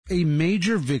a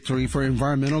major victory for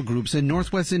environmental groups in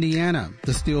Northwest Indiana.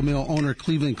 The steel mill owner,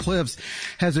 Cleveland Cliffs,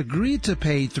 has agreed to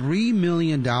pay $3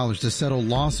 million to settle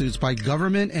lawsuits by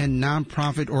government and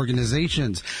nonprofit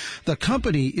organizations. The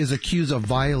company is accused of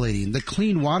violating the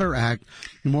Clean Water Act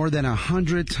more than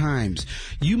 100 times.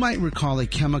 You might recall a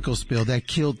chemical spill that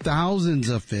killed thousands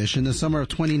of fish in the summer of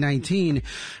 2019,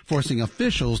 forcing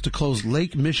officials to close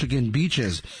Lake Michigan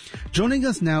beaches. Joining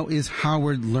us now is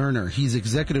Howard Lerner. He's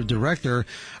executive director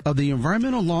of the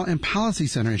Environmental Law and Policy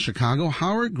Center in Chicago.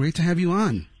 Howard, great to have you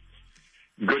on.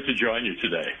 Good to join you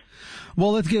today.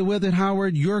 Well, let's get with it,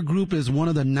 Howard. Your group is one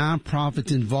of the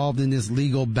nonprofits involved in this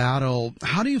legal battle.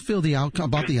 How do you feel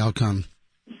about the outcome?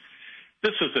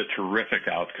 This is a terrific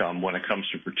outcome when it comes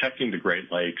to protecting the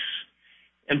Great Lakes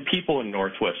and people in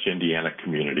Northwest Indiana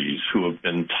communities who have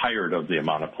been tired of the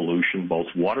amount of pollution, both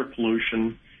water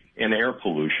pollution and air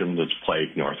pollution that's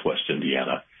plagued Northwest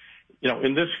Indiana. You know,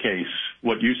 in this case,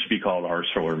 what used to be called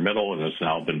ArcelorMittal and has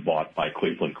now been bought by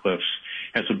Cleveland Cliffs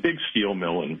has a big steel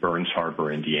mill in Burns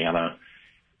Harbor, Indiana.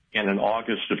 And in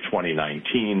August of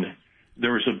 2019,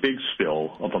 there was a big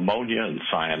spill of ammonia and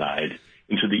cyanide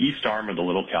into the east arm of the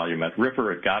Little Calumet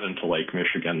River. It got into Lake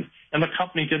Michigan, and the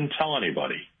company didn't tell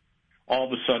anybody. All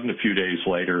of a sudden, a few days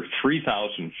later,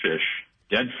 3,000 fish,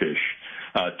 dead fish,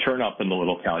 turn up in the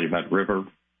Little Calumet River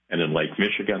and in Lake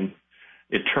Michigan.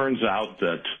 It turns out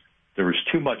that there was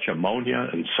too much ammonia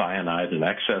and cyanide in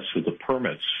excess of the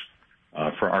permits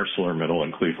for ArcelorMittal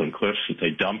and Cleveland Cliffs that they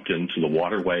dumped into the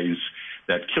waterways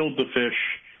that killed the fish.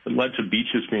 It led to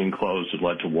beaches being closed. It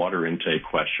led to water intake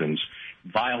questions,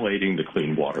 violating the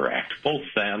Clean Water Act, both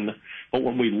then, but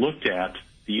when we looked at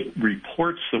the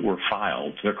reports that were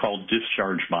filed, they're called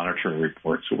discharge monitoring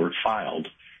reports that were filed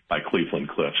by Cleveland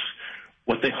Cliffs.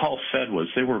 What they all said was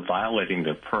they were violating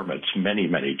their permits many,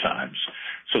 many times.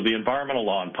 So the Environmental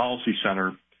Law and Policy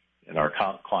Center and our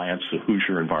clients, the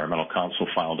Hoosier Environmental Council,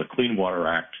 filed a Clean Water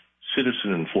Act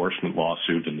citizen enforcement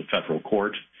lawsuit in the federal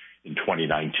court in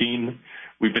 2019.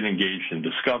 We've been engaged in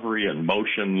discovery and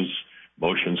motions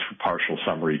for partial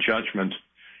summary judgment.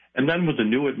 And then with the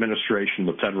new administration,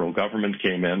 the federal government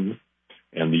came in,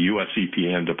 and the U.S.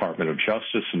 EPA and Department of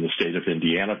Justice in the state of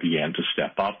Indiana began to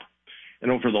step up.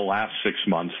 And over the last 6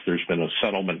 months, there's been a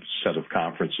settlement set of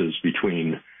conferences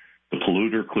between the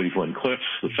polluter, Cleveland Cliffs,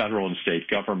 the federal and state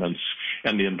governments,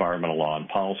 and the Environmental Law and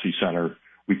Policy Center.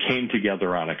 We came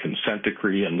together on a consent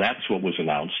decree, and that's what was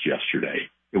announced yesterday.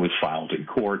 It was filed in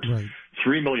court. Right.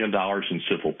 $3 million in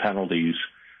civil penalties,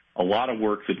 a lot of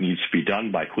work that needs to be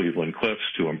done by Cleveland Cliffs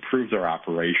to improve their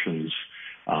operations,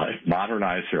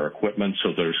 modernize their equipment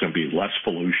so there's going to be less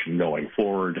pollution going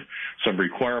forward, some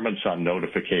requirements on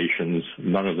notifications,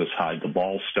 none of this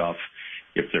hide-the-ball stuff.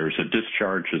 If there's a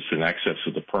discharge that's in excess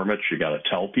of the permits, you got to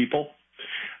tell people.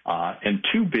 And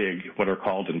two big, what are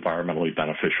called environmentally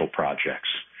beneficial projects.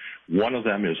 One of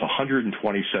them is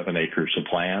 127 acres of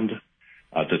land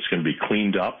that's going to be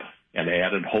cleaned up and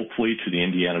added, hopefully, to the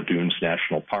Indiana Dunes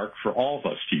National Park for all of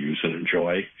us to use and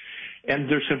enjoy. And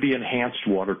there's going to be enhanced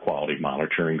water quality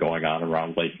monitoring going on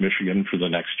around Lake Michigan for the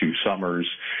next 2 summers.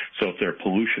 So if there are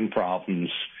pollution problems,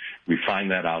 we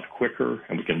find that out quicker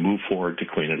and we can move forward to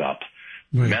clean it up.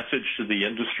 Right. Message to the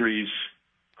industries,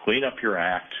 clean up your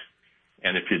act.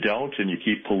 And if you don't and you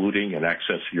keep polluting in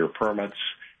excess of your permits,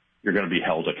 you're going to be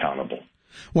held accountable.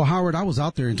 Well, Howard, I was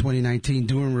out there in 2019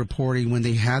 doing reporting when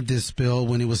they had this spill,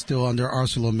 when it was still under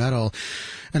ArcelorMittal.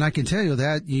 And I can tell you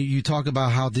that you talk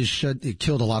about how it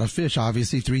killed a lot of fish,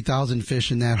 obviously 3,000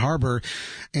 fish in that harbor,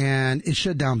 and it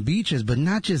shut down beaches, but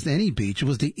not just any beach. It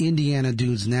was the Indiana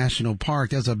Dunes National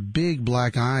Park. That's a big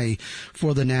black eye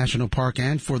for the national park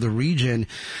and for the region.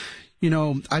 You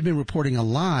know, I've been reporting a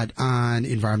lot on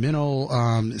environmental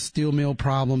steel mill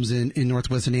problems in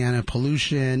Northwest Indiana,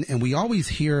 pollution, and we always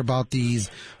hear about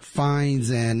these fines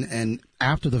and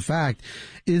after the fact.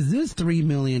 Is this $3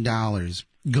 million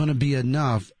going to be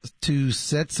enough to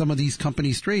set some of these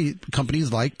companies straight,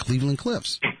 companies like Cleveland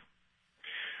Cliffs?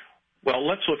 Well,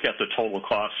 let's look at the total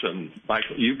costs. And,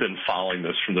 Michael, you've been following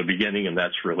this from the beginning, and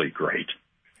that's really great.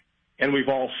 And we've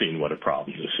all seen what a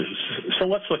problem this is. So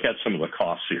let's look at some of the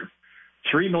costs here.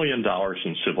 $3 million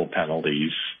in civil penalties,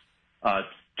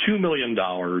 $2 million,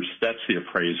 that's the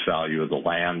appraised value of the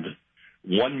land,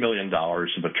 $1 million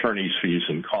of attorney's fees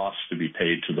and costs to be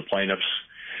paid to the plaintiffs,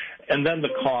 and then the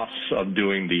costs of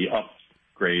doing the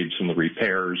upgrades and the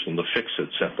repairs and the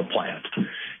fix-its at the plant.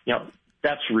 You know,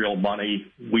 that's real money.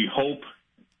 We hope,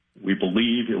 we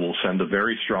believe it will send a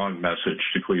very strong message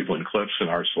to Cleveland Cliffs and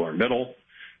ArcelorMittal,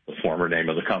 the former name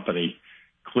of the company,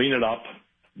 clean it up,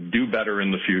 do better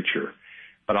in the future.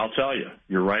 But I'll tell you,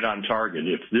 you're right on target.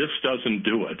 If this doesn't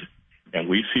do it, and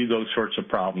we see those sorts of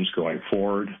problems going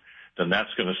forward, then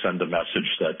that's going to send a message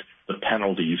that the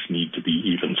penalties need to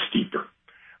be even steeper.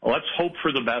 Let's hope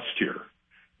for the best here,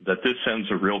 that this sends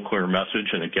a real clear message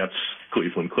and it gets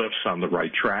Cleveland Cliffs on the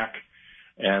right track.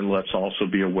 And let's also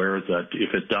be aware that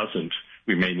if it doesn't,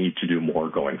 we may need to do more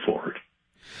going forward.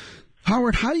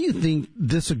 Howard, how do you think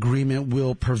this agreement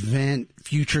will prevent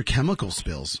future chemical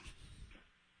spills?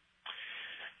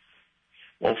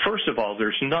 Well, first of all,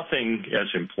 there's nothing as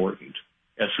important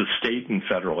as the state and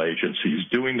federal agencies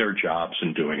doing their jobs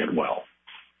and doing it well.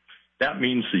 That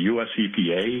means the U.S.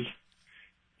 EPA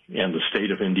and the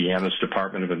state of Indiana's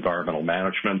Department of Environmental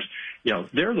Management,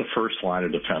 they're the first line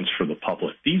of defense for the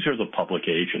public. These are the public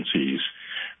agencies.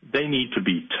 They need to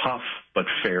be tough but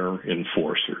fair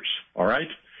enforcers, all right?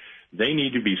 They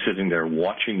need to be sitting there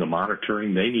watching the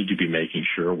monitoring. They need to be making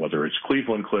sure, whether it's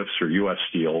Cleveland Cliffs or U.S.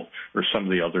 Steel or some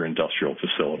of the other industrial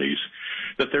facilities,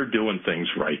 that they're doing things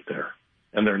right there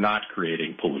and they're not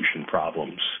creating pollution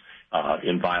problems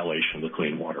in violation of the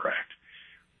Clean Water Act.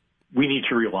 We need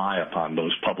to rely upon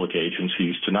those public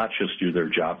agencies to not just do their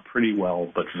job pretty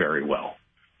well, but very well.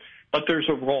 But there's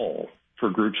a role for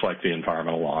groups like the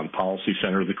Environmental Law and Policy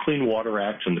Center. The Clean Water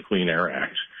Act and the Clean Air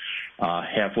Act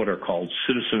have what are called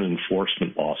citizen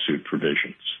enforcement lawsuit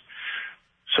provisions.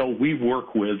 So we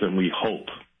work with and we hope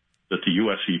that the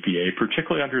U.S. EPA,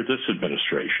 particularly under this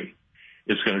administration,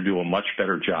 is going to do a much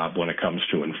better job when it comes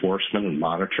to enforcement and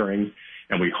monitoring.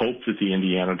 And we hope that the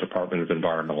Indiana Department of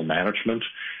Environmental Management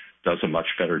does a much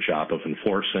better job of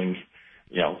enforcing.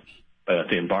 But at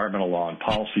the Environmental Law and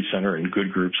Policy Center and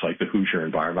good groups like the Hoosier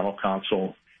Environmental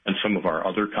Council and some of our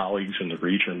other colleagues in the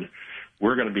region,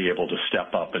 we're going to be able to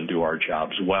step up and do our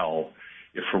jobs well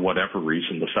if for whatever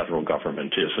reason the federal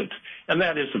government isn't. And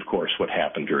that is, of course, what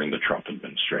happened during the Trump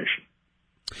administration.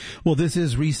 Well, this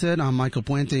is Reset. I'm Michael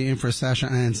Puente in for Sasha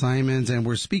Ann Simons, and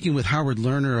we're speaking with Howard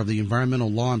Lerner of the Environmental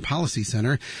Law and Policy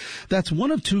Center. That's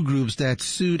one of two groups that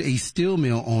sued a steel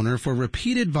mill owner for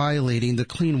repeated violating the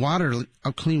Clean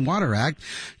Water Act.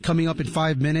 Coming up in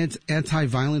 5 minutes,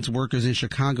 anti-violence workers in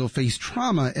Chicago face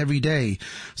trauma every day.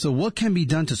 So what can be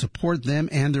done to support them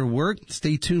and their work?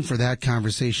 Stay tuned for that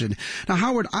conversation. Now,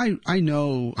 Howard, I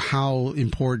know how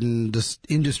important this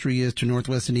industry is to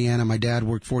Northwest Indiana. My dad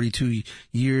worked 42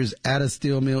 years at a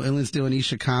steel mill, Inland Steel in East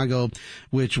Chicago,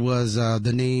 which was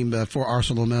the name for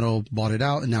ArcelorMittal, bought it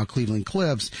out, and now Cleveland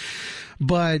Cliffs.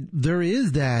 But there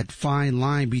is that fine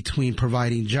line between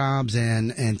providing jobs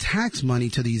and tax money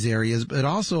to these areas, but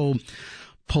also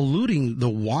polluting the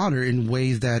water in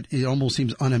ways that it almost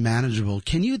seems unmanageable.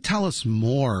 Can you tell us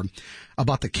more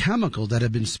about the chemicals that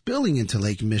have been spilling into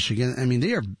Lake Michigan? I mean,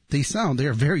 they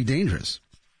are very dangerous.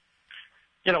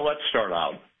 Let's start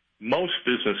out. Most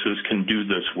businesses can do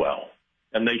this well,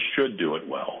 and they should do it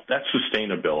well. That's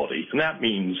sustainability, and that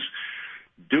means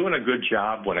doing a good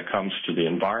job when it comes to the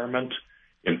environment,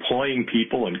 employing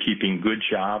people and keeping good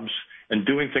jobs, and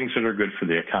doing things that are good for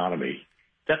the economy.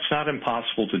 That's not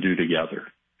impossible to do together.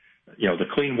 The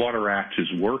Clean Water Act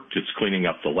has worked. It's cleaning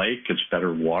up the lake. It's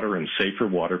better water and safer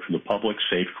water for the public,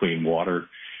 safe, clean water.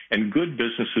 And good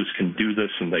businesses can do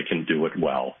this, and they can do it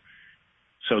well.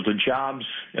 So the jobs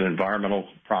and environmental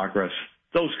progress,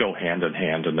 those go hand in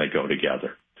hand and they go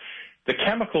together. The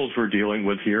chemicals we're dealing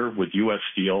with here with U.S.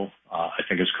 Steel, I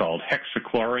think is called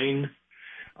hexachlorine.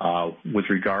 With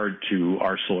regard to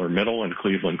ArcelorMittal and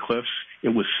Cleveland Cliffs, it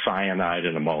was cyanide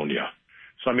and ammonia.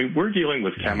 So, we're dealing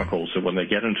with chemicals that when they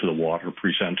get into the water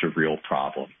present a real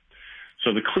problem.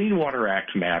 So the Clean Water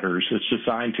Act matters. It's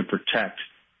designed to protect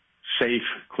safe,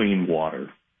 clean water,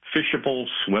 fishable,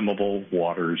 swimmable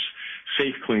waters,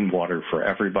 safe, clean water for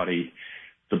everybody.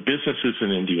 The businesses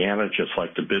in Indiana, just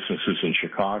like the businesses in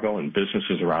Chicago and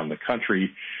businesses around the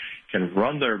country, can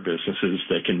run their businesses.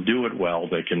 They can do it well.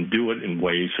 They can do it in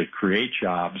ways that create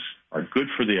jobs, are good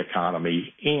for the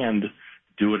economy, and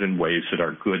do it in ways that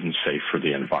are good and safe for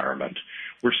the environment.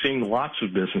 We're seeing lots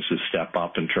of businesses step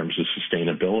up in terms of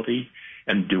sustainability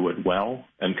and do it well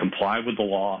and comply with the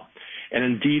law. And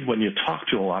indeed, when you talk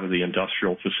to a lot of the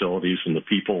industrial facilities and the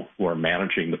people who are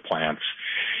managing the plants,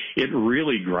 it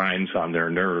really grinds on their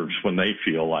nerves when they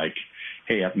feel like,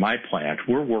 hey, at my plant,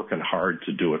 we're working hard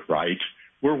to do it right.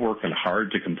 We're working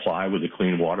hard to comply with the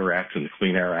Clean Water Act and the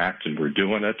Clean Air Act, and we're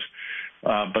doing it.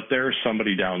 But there's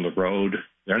somebody down the road.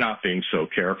 They're not being so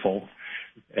careful.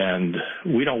 And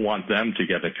we don't want them to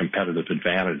get a competitive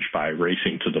advantage by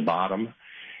racing to the bottom.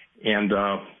 And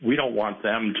we don't want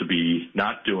them to be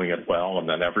not doing it well, and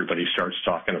then everybody starts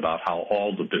talking about how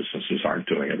all the businesses aren't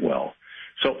doing it well.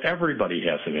 So everybody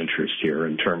has an interest here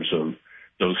in terms of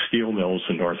those steel mills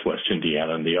in Northwest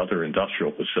Indiana and the other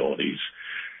industrial facilities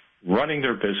running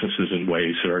their businesses in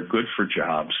ways that are good for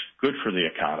jobs, good for the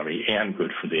economy, and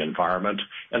good for the environment.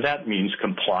 And that means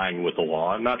complying with the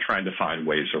law and not trying to find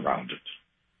ways around it.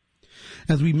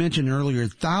 As we mentioned earlier,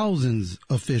 thousands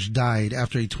of fish died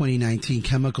after a 2019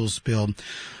 chemical spill.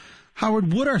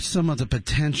 Howard, what are some of the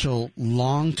potential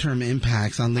long-term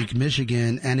impacts on Lake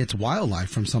Michigan and its wildlife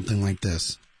from something like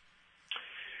this?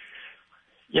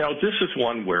 You know, this is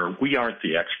one where we aren't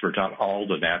the expert on all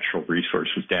the natural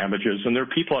resources damages, and there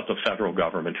are people at the federal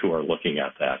government who are looking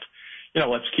at that. You know,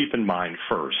 let's keep in mind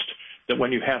first that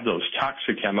when you have those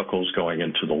toxic chemicals going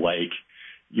into the lake,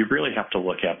 you really have to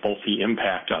look at both the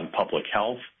impact on public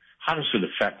health, how does it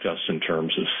affect us in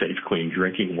terms of safe, clean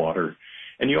drinking water,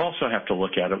 and you also have to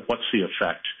look at it, what's the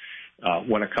effect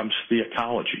when it comes to the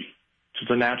ecology, to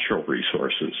the natural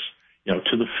resources, you know,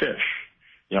 to the fish,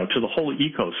 you know, to the whole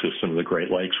ecosystem of the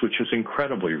Great Lakes, which is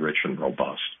incredibly rich and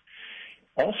robust.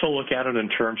 Also look at it in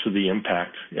terms of the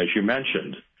impact, as you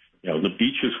mentioned. You know, the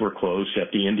beaches were closed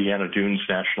at the Indiana Dunes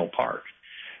National Park.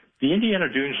 The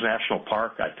Indiana Dunes National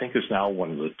Park, I think, is now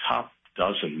one of the top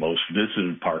dozen most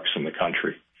visited parks in the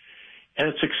country. And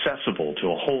it's accessible to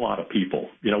a whole lot of people.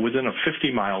 You know, within a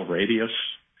 50-mile radius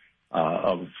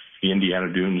of the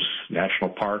Indiana Dunes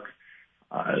National Park,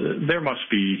 there must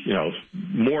be, you know,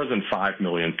 more than 5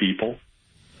 million people,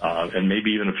 and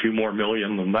maybe even a few more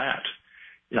million than that.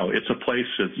 You know, it's a place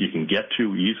that you can get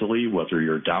to easily, whether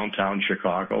you're downtown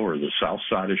Chicago or the south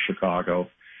side of Chicago.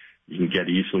 You can get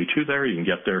easily to there. You can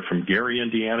get there from Gary,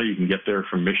 Indiana. You can get there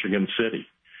from Michigan City.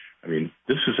 I mean,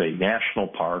 this is a national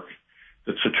park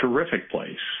that's a terrific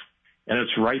place, and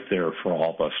it's right there for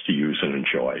all of us to use and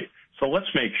enjoy. So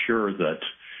let's make sure that,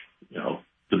 you know,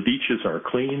 the beaches are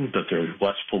clean, that there's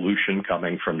less pollution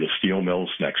coming from the steel mills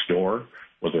next door,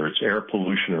 whether it's air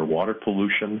pollution or water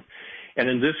pollution. And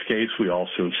in this case, we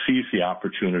also seize the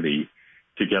opportunity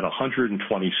to get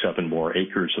 127 more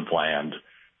acres of land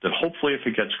that hopefully, if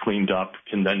it gets cleaned up,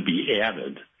 can then be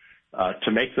added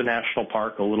to make the national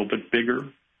park a little bit bigger.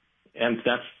 And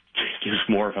that gives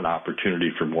more of an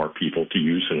opportunity for more people to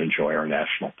use and enjoy our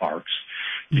national parks,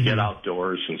 to get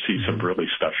outdoors and see some really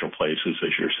special places, as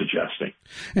you're suggesting.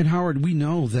 And Howard, we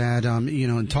know that, you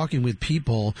know, in talking with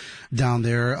people down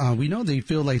there, we know they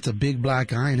feel like it's a big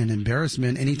black eye and an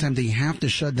embarrassment anytime they have to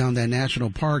shut down that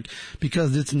national park,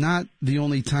 because it's not the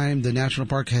only time the national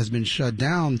park has been shut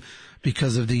down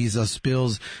because of these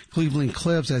spills. Cleveland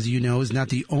Cliffs, as you know, is not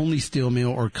the only steel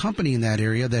mill or company in that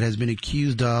area that has been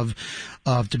accused of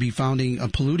to be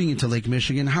polluting into Lake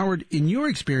Michigan. Howard, in your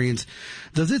experience,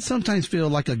 does it sometimes feel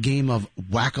like a game of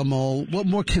whack-a-mole? What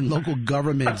more can local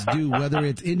governments do, whether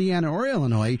it's Indiana or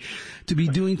Illinois, to be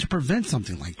doing to prevent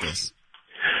something like this?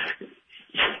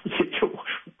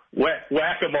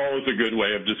 Whack-a-mole is a good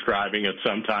way of describing it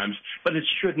sometimes, but it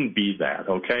shouldn't be that,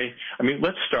 okay? I mean,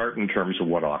 let's start in terms of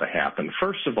what ought to happen.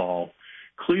 First of all,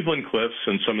 Cleveland Cliffs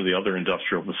and some of the other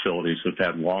industrial facilities that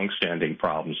have had long-standing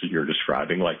problems that you're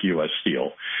describing, like U.S.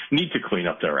 Steel, need to clean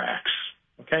up their acts,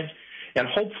 okay? And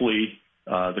hopefully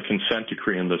the consent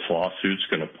decree in this lawsuit is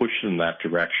going to push in that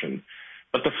direction.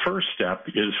 But the first step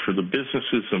is for the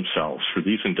businesses themselves, for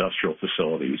these industrial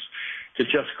facilities, to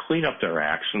just clean up their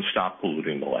acts and stop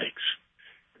polluting the lakes.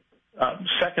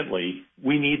 Secondly,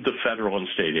 we need the federal and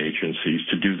state agencies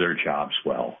to do their jobs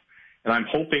well. And I'm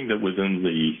hoping that within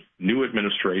the new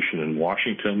administration in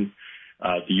Washington,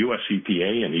 the U.S.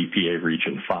 EPA and EPA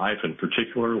Region 5 in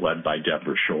particular, led by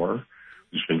Deborah Shore,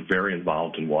 who's been very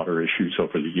involved in water issues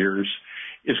over the years,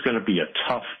 is going to be a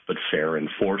tough but fair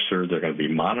enforcer. They're going to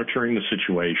be monitoring the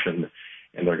situation,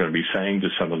 and they're going to be saying to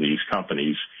some of these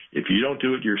companies, if you don't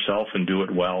do it yourself and do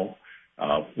it well,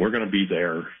 we're going to be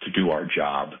there to do our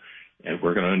job, and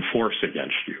we're going to enforce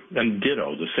against you. And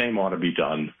ditto, the same ought to be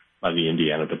done by the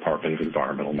Indiana Department of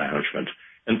Environmental Management.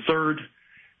 And third,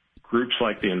 groups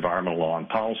like the Environmental Law and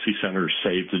Policy Center,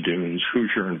 Save the Dunes,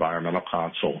 Hoosier Environmental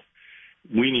Council,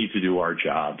 we need to do our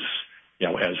jobs, you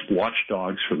know, as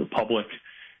watchdogs for the public,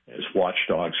 as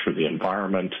watchdogs for the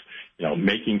environment, you know,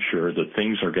 making sure that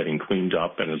things are getting cleaned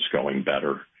up and it's going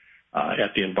better.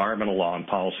 At the Environmental Law and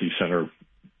Policy Center,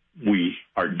 we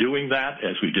are doing that,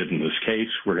 as we did in this case.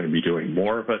 We're going to be doing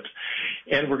more of it,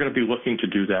 and we're going to be looking to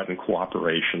do that in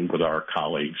cooperation with our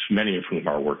colleagues, many of whom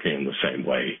are working in the same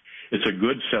way. It's a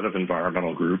good set of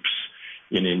environmental groups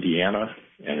in Indiana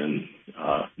and in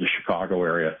the Chicago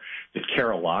area that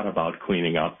care a lot about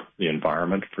cleaning up the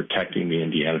environment, protecting the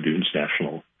Indiana Dunes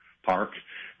National Park,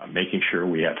 making sure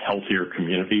we have healthier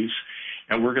communities,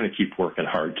 and we're going to keep working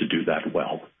hard to do that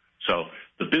well. So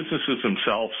the businesses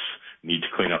themselves need to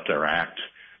clean up their act.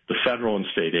 The federal and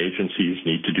state agencies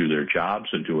need to do their jobs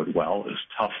and do it well as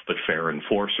tough but fair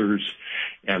enforcers.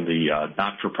 And the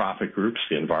not-for-profit groups,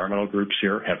 the environmental groups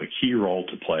here, have a key role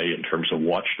to play in terms of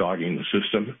watchdogging the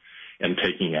system and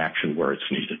taking action where it's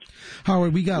needed.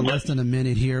 Howard, we got less than a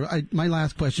minute here. My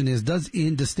last question is, does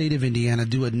the state of Indiana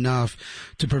do enough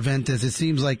to prevent this? It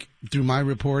seems like through my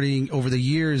reporting over the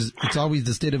years, it's always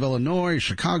the state of Illinois,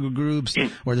 Chicago groups,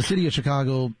 or the city of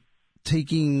Chicago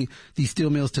taking these steel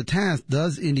mills to task.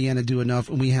 Does Indiana do enough?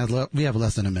 And we have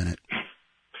less than a minute.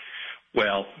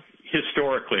 Well,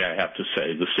 historically, I have to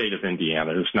say the state of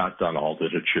Indiana has not done all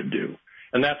that it should do,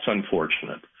 and that's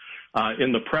unfortunate.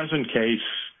 In the present case,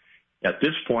 at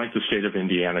this point, the state of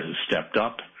Indiana has stepped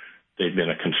up. They've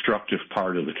been a constructive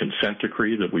part of the consent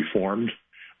decree that we formed,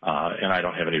 and I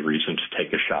don't have any reason to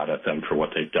take a shot at them for what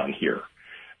they've done here.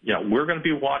 We're going to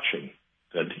be watching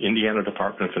the Indiana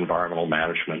Department of Environmental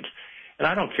Management, and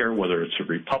I don't care whether it's a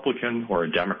Republican or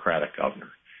a Democratic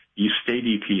governor. These state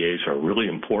EPAs are really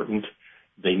important.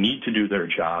 They need to do their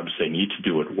jobs. They need to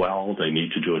do it well. They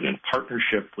need to do it in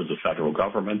partnership with the federal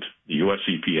government, the U.S.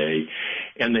 EPA,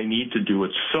 and they need to do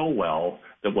it so well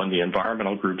that when the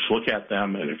environmental groups look at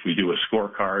them, and if we do a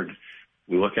scorecard,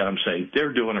 we look at them and say,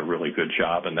 they're doing a really good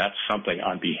job, and that's something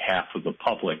on behalf of the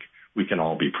public we can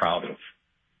all be proud of.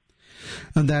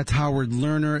 And that's Howard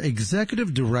Lerner,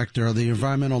 Executive Director of the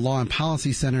Environmental Law and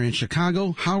Policy Center in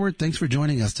Chicago. Howard, thanks for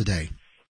joining us today.